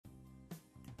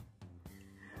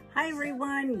Hi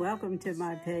everyone, welcome to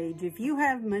my page. If you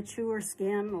have mature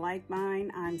skin like mine,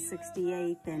 I'm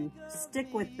 68, then stick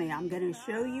with me. I'm going to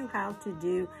show you how to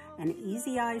do an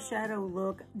easy eyeshadow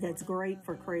look that's great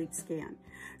for crepe skin.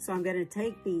 So I'm going to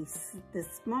take the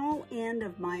small end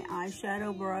of my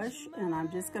eyeshadow brush and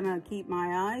I'm just going to keep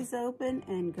my eyes open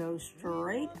and go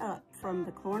straight up from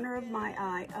the corner of my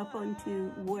eye up onto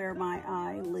where my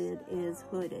eyelid is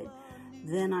hooded.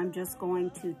 Then I'm just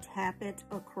going to tap it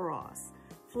across.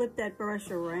 Flip that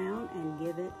brush around and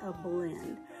give it a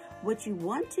blend. What you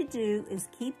want to do is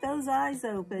keep those eyes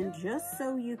open just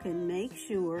so you can make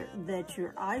sure that your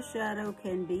eyeshadow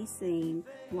can be seen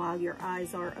while your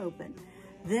eyes are open.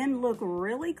 Then look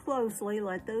really closely,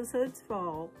 let those hoods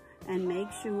fall, and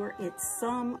make sure it's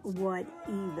somewhat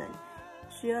even.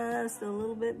 Just a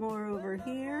little bit more over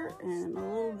here and a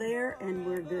little there, and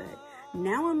we're good.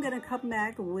 Now I'm going to come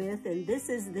back with, and this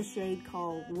is the shade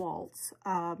called Waltz.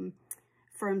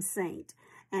 From Seint.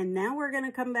 And now we're going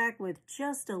to come back with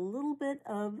just a little bit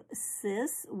of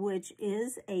Sis, which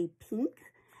is a pink,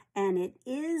 and it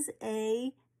is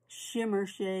a shimmer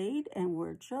shade, and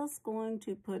we're just going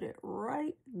to put it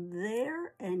right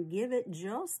there and give it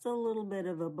just a little bit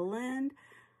of a blend,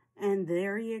 and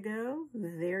there you go,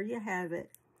 there you have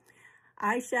it.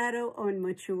 Eyeshadow on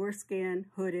mature skin,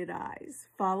 hooded eyes.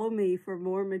 Follow me for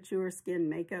more mature skin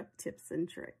makeup tips and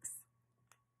tricks.